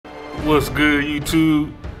What's good,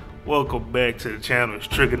 YouTube? Welcome back to the channel. It's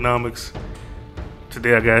Trigonomics.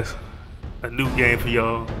 Today I got a new game for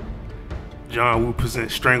y'all. John Woo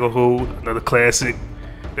presents Stranglehold, another classic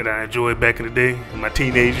that I enjoyed back in the day in my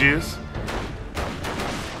teenage years.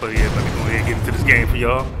 But yeah, let me go ahead and get into this game for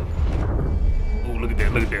y'all. Oh, look at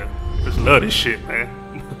that, look at that. Just love this shit, man.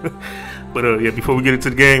 But yeah, before we get into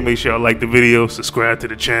the game, make sure y'all like the video, subscribe to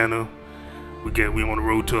the channel. We on the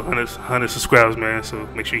road to 100 subscribers, man. So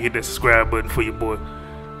make sure you hit that subscribe button for your boy.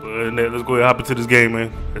 But other than that, let's go ahead and hop into this game,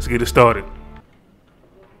 man. Let's get it started.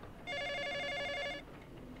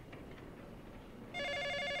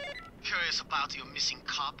 Curious about your missing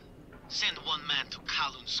cop? Send one man to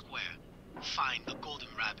Kowloon Square. Find the Golden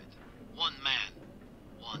Rabbit. One man,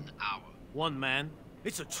 1 hour. One man?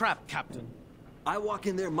 It's a trap, Captain. I walk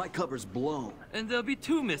in there, my cover's blown. And there'll be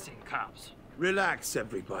 2 missing cops. Relax,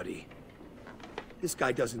 everybody. This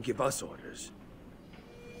guy doesn't give us orders.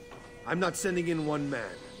 I'm not sending in one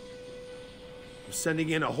man. I'm sending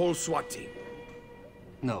in a whole SWAT team.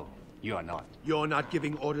 No, you are not. You're not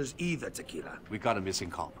giving orders either, Tequila. We got a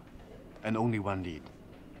missing cop, and only one lead.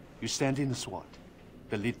 You stand in the SWAT.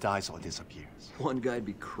 The lead dies or disappears. One guy'd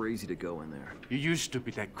be crazy to go in there. You used to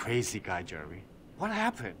be that crazy guy, Jerry. What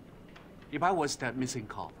happened? If I was that missing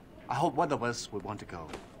cop, I hope one of us would want to go.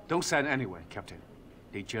 Don't send anyone, Captain.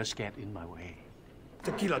 They just get in my way.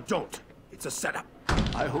 Tequila, don't. It's a setup.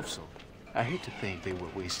 I hope so. I hate to think they were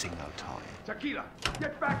wasting our time. Tequila,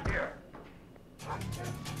 get back here.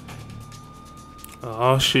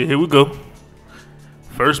 Oh shit, here we go.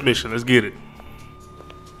 First mission, let's get it.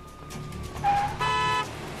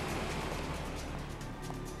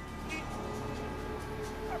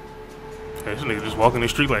 Hey, this nigga just walking the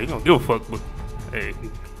street like he don't give a fuck, but hey,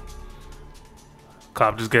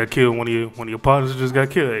 cop just got killed. One of your partners just got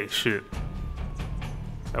killed. Hey, shit,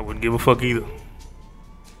 I wouldn't give a fuck either.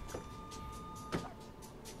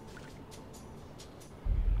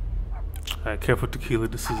 Alright, careful, Tequila.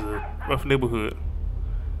 This is a rough neighborhood.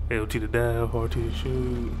 AOT to dive, RT to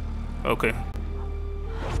shoot. Okay.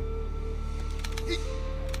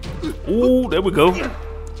 Ooh, there we go.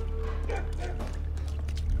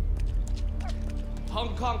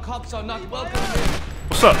 Hong Kong cops are not welcome here.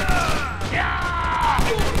 What's up?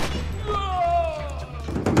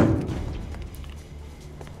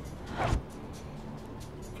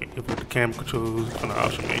 Can't put the camera controls on the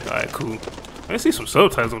option menu. Alright, cool. I see some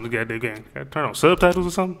subtitles on the goddamn game. Gotta turn on subtitles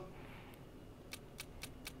or something?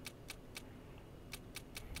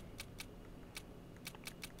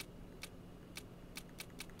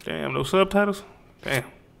 Damn, no subtitles? Damn,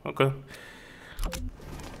 okay.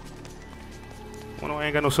 Well, I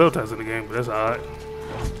ain't got no subtitles in the game, but that's alright.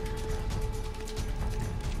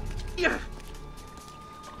 Yeah.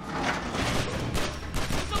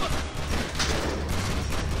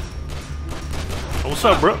 Oh, what's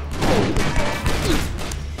up, bro?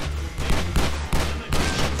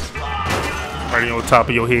 Right on top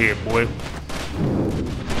of your head, boy.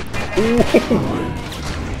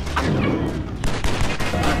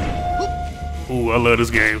 Ooh, I love this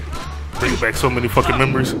game. Brings back so many fucking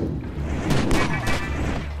memories.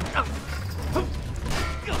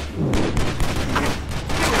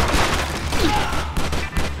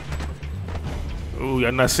 Ooh,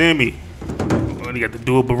 y'all not seeing me. Oh, you got the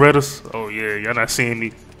dual Berettas. Oh yeah, y'all not seeing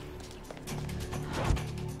me.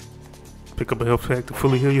 Pick up a health pack to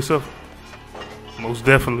fully heal yourself. Most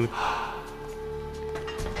definitely.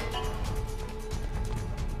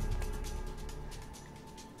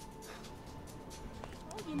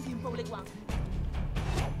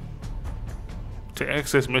 To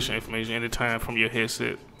access mission information anytime from your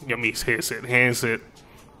handset,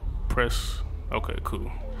 press. Okay,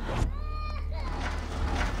 cool.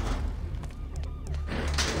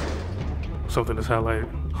 Something that's highlighted.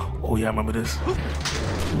 Oh yeah, I remember this.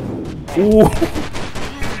 Ooh.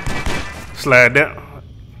 Slide down.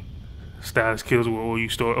 Styles kills with all you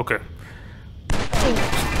store. Okay.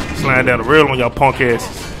 Slide down the rail on y'all punk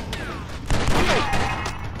asses.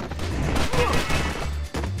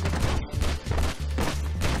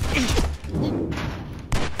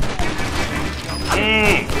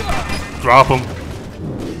 Drop him.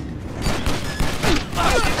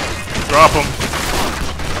 Drop him.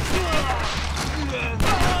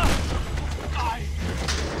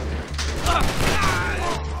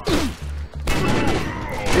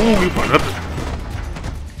 Ooh, we put up.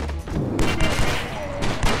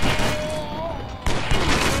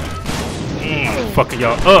 Fucking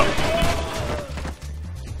y'all up.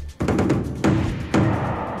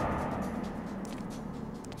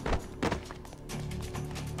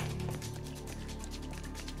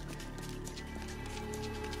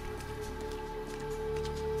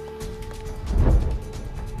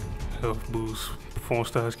 Health boost, perform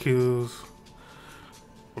styles kills.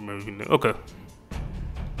 Remember you know. Okay.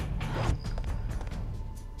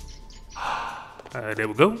 Alright, there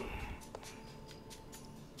we go.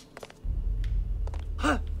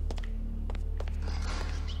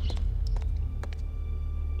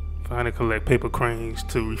 Find and collect paper cranes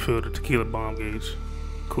to refill the tequila bomb gauge.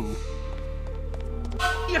 Cool.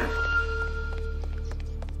 Yeah.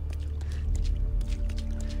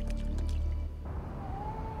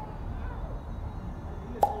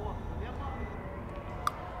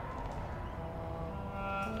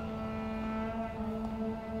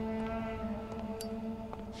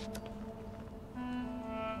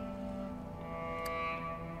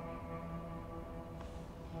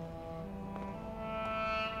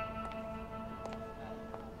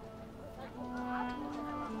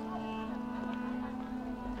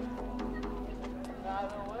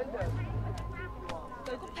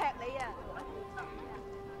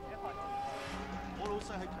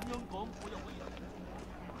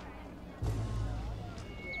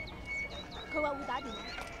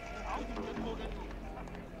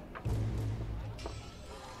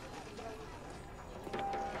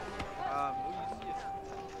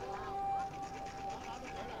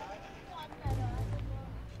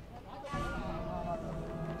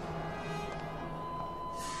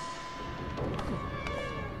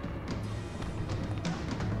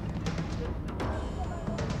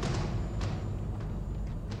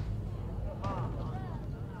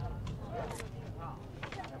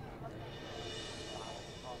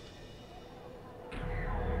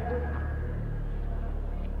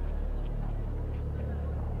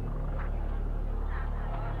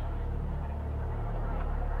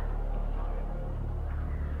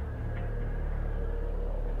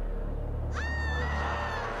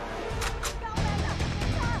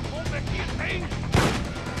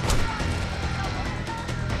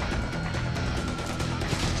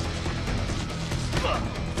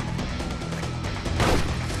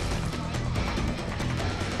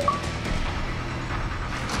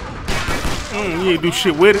 You ain't do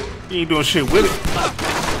shit with it. You ain't doing shit with it.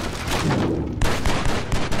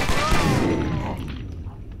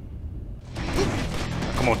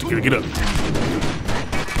 Come on, Tequila, get up.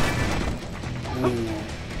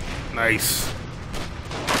 Ooh, nice.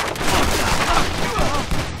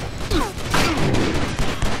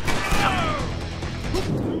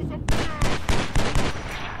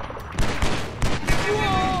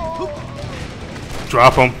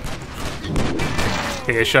 Drop him.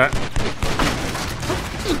 Headshot.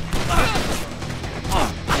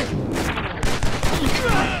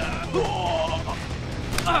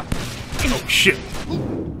 Oh shit.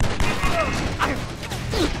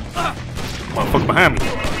 Motherfucker behind me.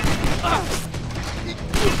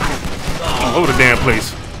 All over the damn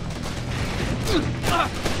place.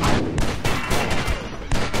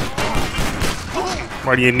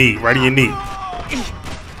 Right in your knee, right in your knee.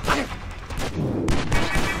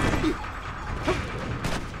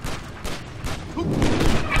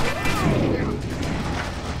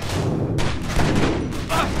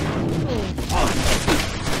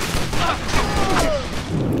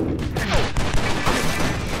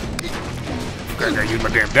 I gotta use my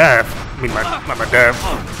damn dive. I mean, my dive.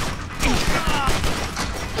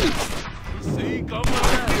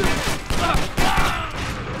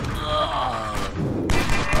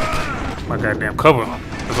 My goddamn cover.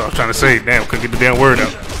 That's what I was trying to say. Damn, couldn't get the damn word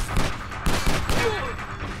out.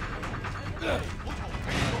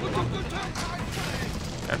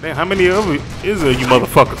 Goddamn, how many of you is there, you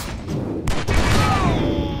motherfuckers?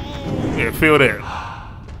 Yeah, feel that.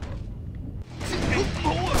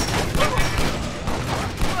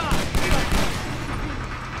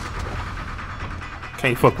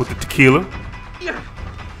 Can't fuck with the tequila.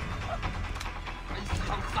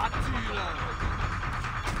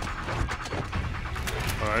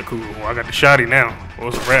 Alright, cool. Well, I got the shotty now. Well,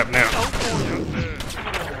 it's a wrap now.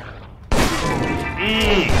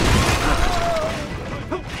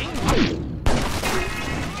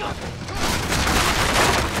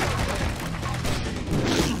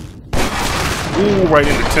 Ooh, right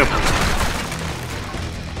in the temple.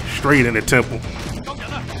 Straight in the temple.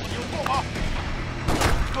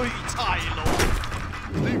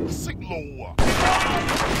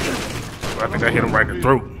 I think I hit him right in the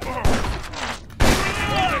throat.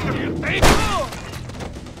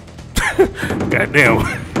 Goddamn.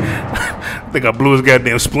 I think I blew his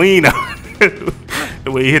goddamn spleen out.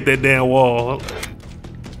 The way he hit that damn wall.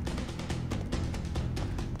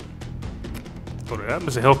 Oh, did I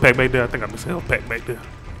miss a health pack back there? I think I missed a health pack back there.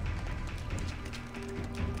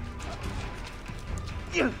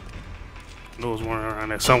 There was one around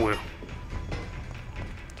there somewhere.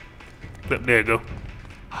 There you go.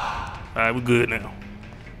 Alright, we're good now.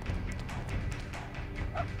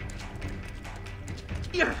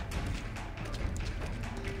 Yeah.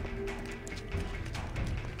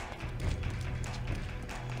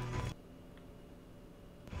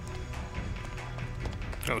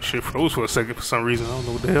 Oh shit, froze for a second for some reason. I don't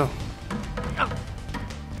know what the hell.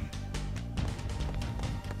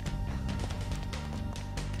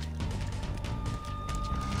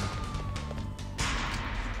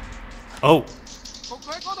 Oh.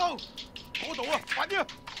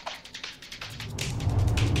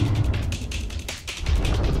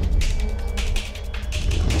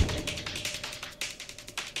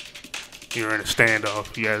 You're in a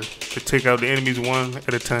standoff. You have to take out the enemies one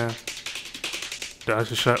at a time. Dodge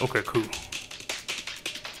the shot. Okay, cool.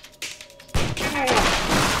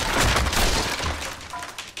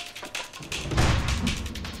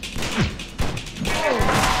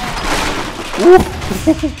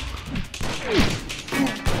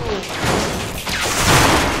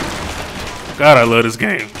 God, I love this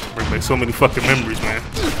game. Brings back so many fucking memories, man.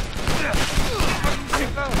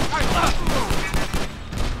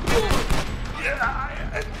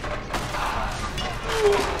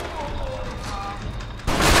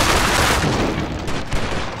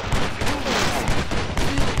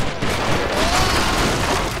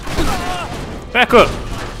 Back up.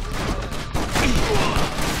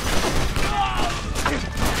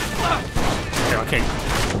 Damn, I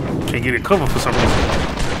can't get in cover for some reason.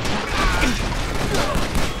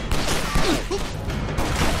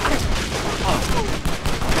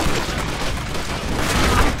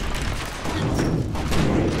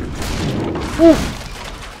 Woo.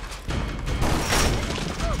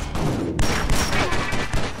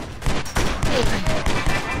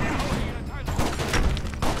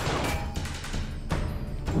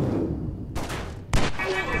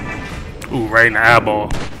 Ooh, right in the eyeball.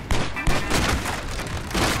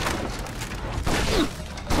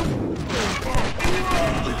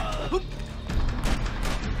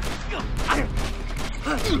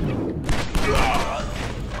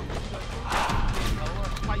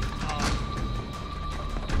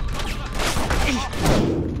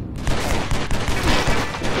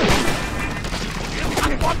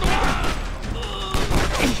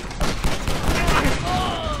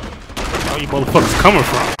 Where you motherfuckers coming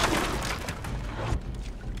from?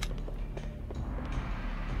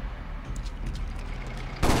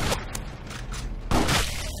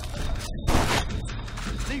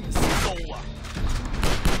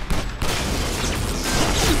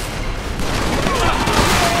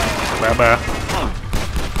 Bye bye.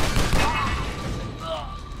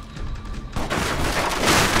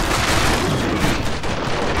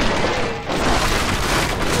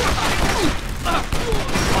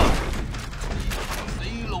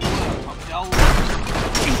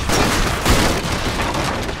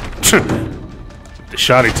 The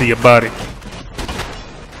shot it to your body.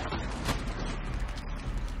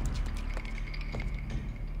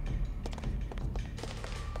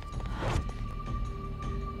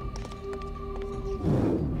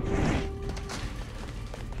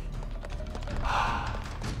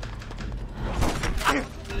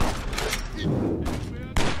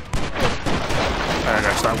 I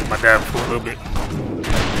gotta stop with my dad for a little bit.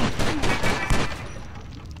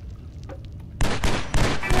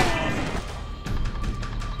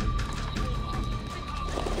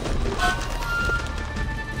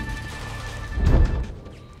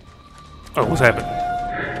 Oh, what's happening?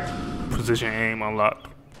 Position aim unlocked.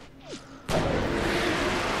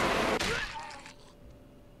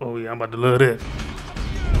 Oh yeah, I'm about to love that.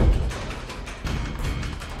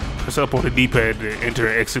 Press up on the D-pad to enter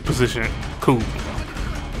and exit position. Cool.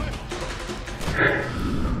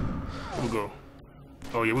 We'll go.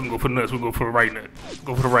 Oh yeah, we can go for the nuts. We'll go for the right nut.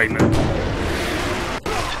 Go for the right nut.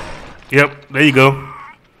 Yep, there you go.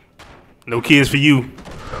 No kids for you.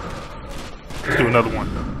 Let's do another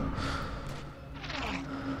one.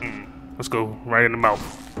 Let's go right in the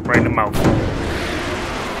mouth. Right in the mouth.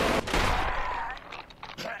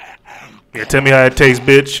 Yeah, tell me how it tastes,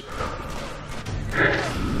 bitch.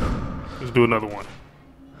 Let's do another one.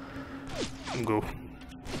 Go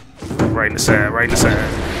right in the side, right in the side.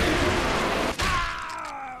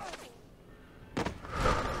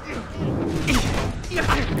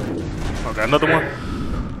 Oh, got another one.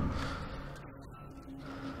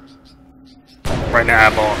 Right in the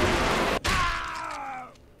eyeball.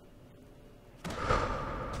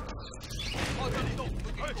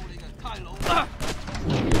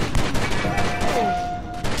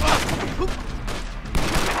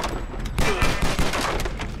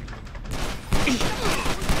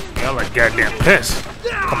 Y'all like goddamn pests.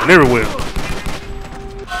 Coming everywhere.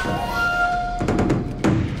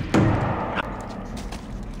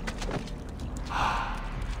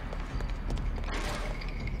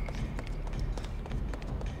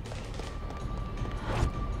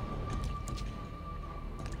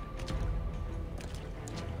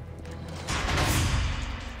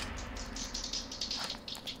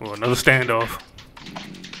 Well, another standoff.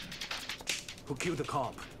 Who killed the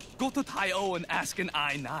cop? Go to Tai-O and ask an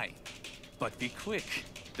I-9. But be quick.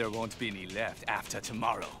 There won't be any left after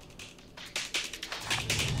tomorrow.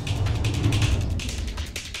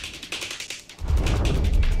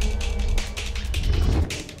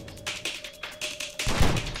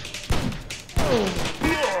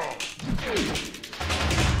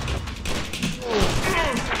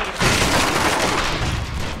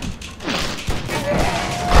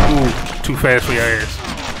 Ooh, too fast for your ass.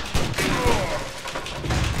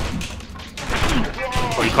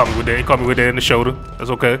 Oh, he caught me with that. He caught me with that in the shoulder. That's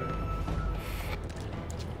okay.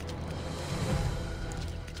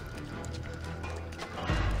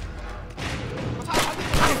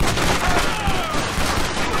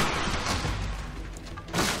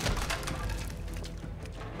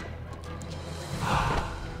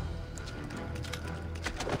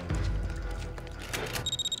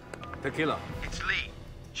 Tequila. It's Lee.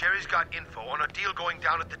 Cherry's got info on a deal going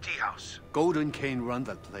down at the tea house. Golden Cane run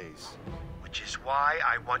that place. Which is why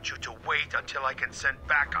I want you to wait until I can send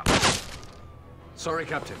backup. Sorry,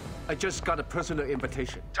 Captain. I just got a personal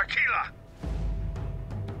invitation. Tequila!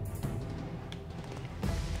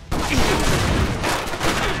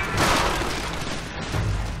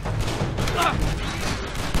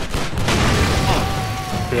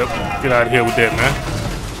 Yep, get out of here with that, man.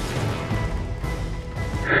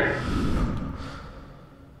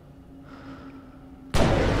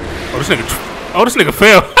 Oh, this nigga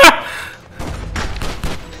fell.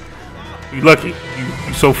 You lucky.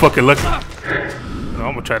 You so fucking lucky. No,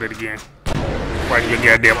 I'm gonna try that again. Right in your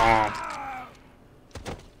goddamn arm.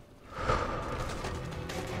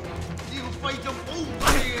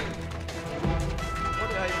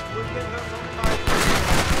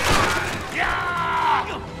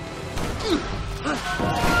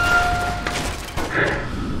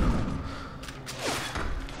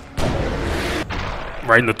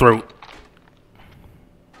 Right in the throat.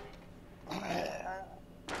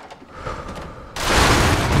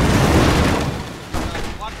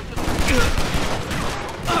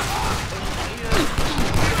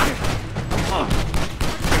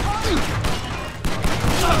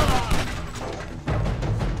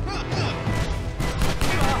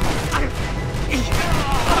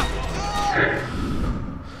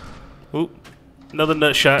 Oop, another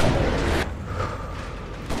nut shot.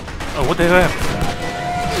 Oh, what the hell happened?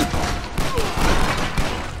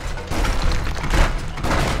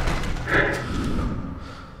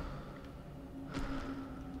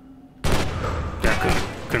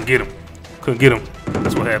 Couldn't get him. Couldn't get him.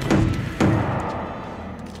 That's what happened.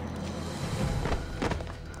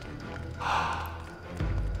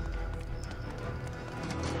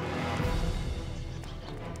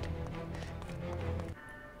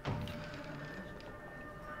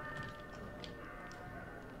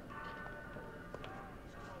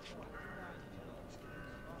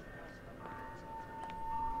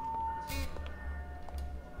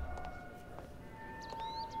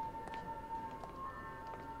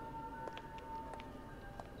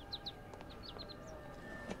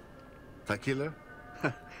 Tequila?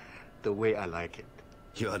 The way I like it.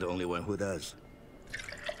 You're the only one who does.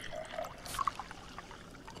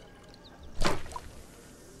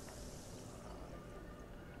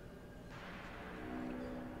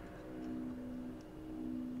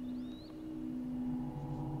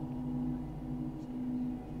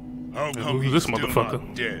 How come Who's he's this still motherfucker?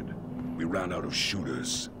 not dead? We ran out of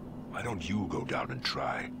shooters. Why don't you go down and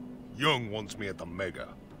try? Young wants me at the Mega.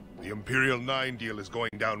 The Imperial 9 deal is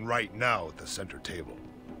going down right now at the center table.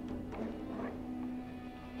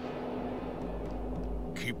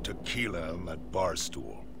 Keep Tequila on that bar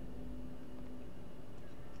stool.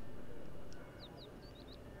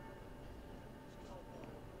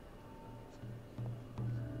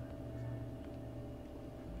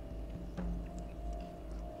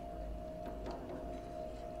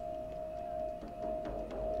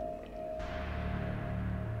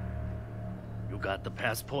 You got the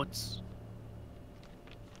passports?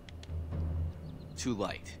 Too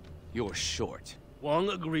late. You're short. Wang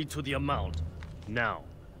agreed to the amount. Now,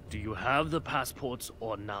 do you have the passports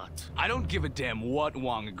or not? I don't give a damn what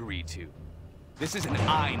Wang agreed to. This is an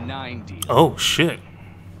I-9 deal. Oh, shit.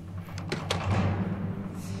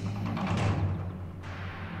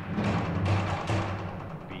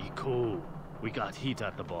 Be cool. We got heat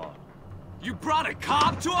at the bar. You brought a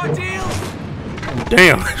cop to our deal?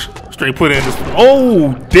 Damn. Straight put in this.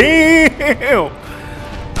 Oh, damn.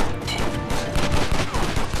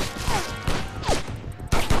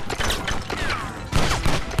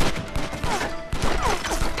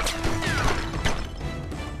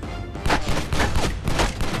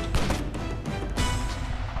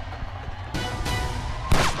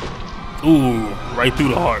 Ooh, right through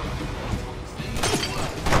the heart.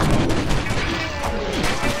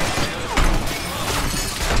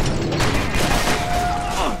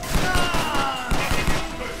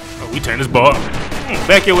 Oh, we turn this ball.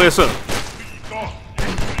 Back your ass up.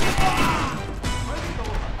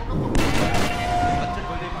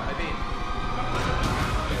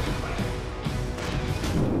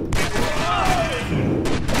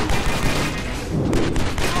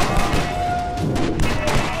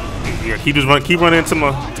 Yeah, keep running into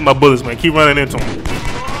my bullets, man. Keep running into them.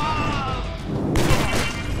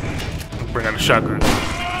 Bring out the shotgun.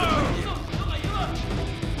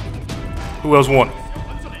 Who else won?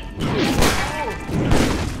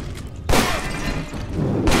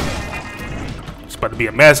 It's about to be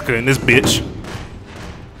a massacre in this bitch.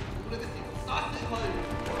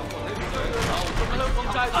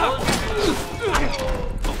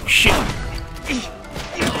 Oh shit.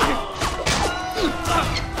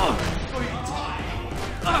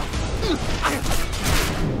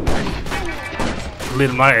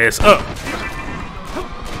 Lit my ass up.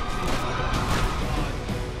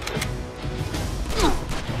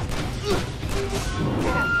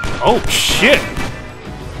 Oh shit.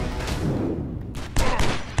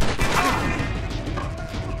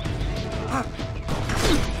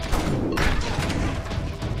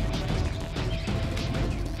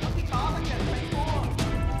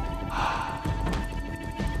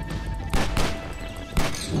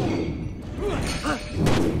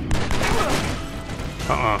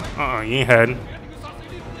 You ain't hiding.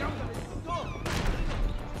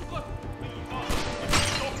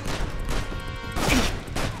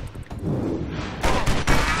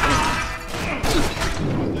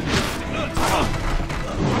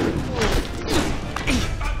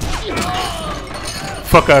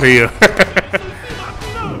 Fuck out of here.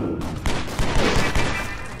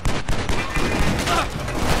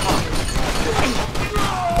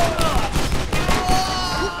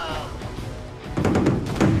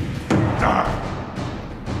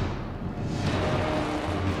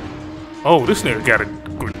 Oh, this nigga got a...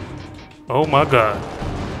 Oh my god.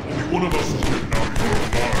 Only one of us is getting out of here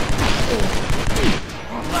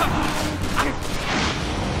alive.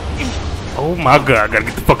 Oh my god, I gotta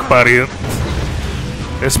get the fuck up out of here.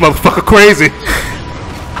 This motherfucker crazy.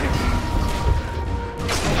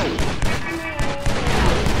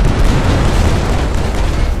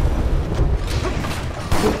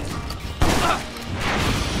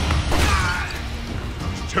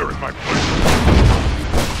 It's tearing my place.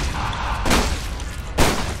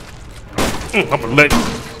 I'm gonna let you.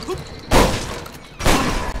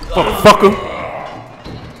 Motherfucker.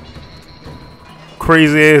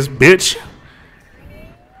 Crazy ass bitch.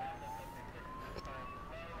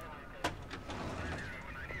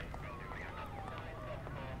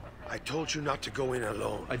 I told you not to go in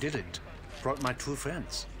alone. I didn't. Brought my two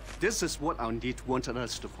friends. This is what our need wanted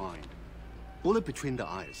us to find. Bullet between the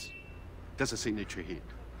eyes. That's a signature hit.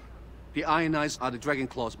 The iron eyes are the Dragon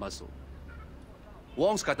Claw's muscle.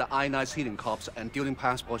 Wong's got the iron eyes hitting cops and dealing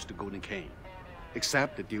passports to Golden Cane.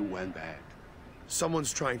 Except the deal went bad.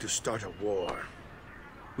 Someone's trying to start a war.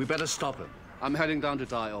 We better stop him. I'm heading down to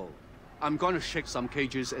Dio. I'm gonna shake some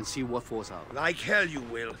cages and see what falls out. Like hell you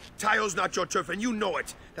will. Taio's not your turf and you know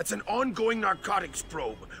it. That's an ongoing narcotics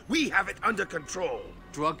probe. We have it under control.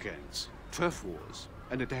 Drug gangs, turf wars,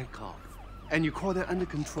 and a dead cop. And you call that under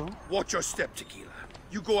control? Watch your step, Tequila.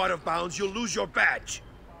 You go out of bounds, you'll lose your badge.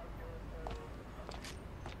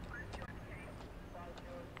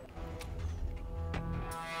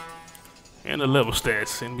 And the level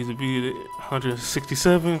stats. NBC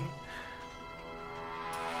 167.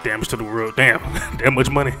 Damage to the world. Damn. That much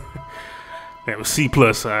money. That was C+. I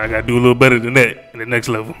gotta do a little better than that in the next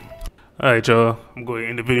level. Alright, y'all. I'm going to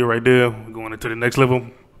end the video right there. We're going into the next level.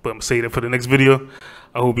 But I'm going to save that for the next video.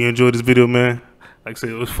 I hope you enjoyed this video, man. Like I said,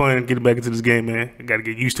 it was fun getting back into this game, man. I gotta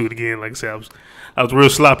get used to it again. Like I said, I was real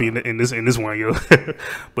sloppy in this one, yo.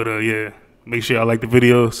 But yeah. Make sure y'all like the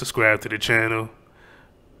video. Subscribe to the channel.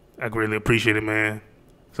 I greatly appreciate it, man.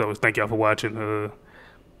 So thank y'all for watching.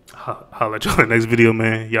 Holla at y'all in the next video,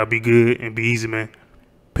 man. Y'all be good and be easy, man.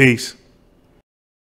 Peace.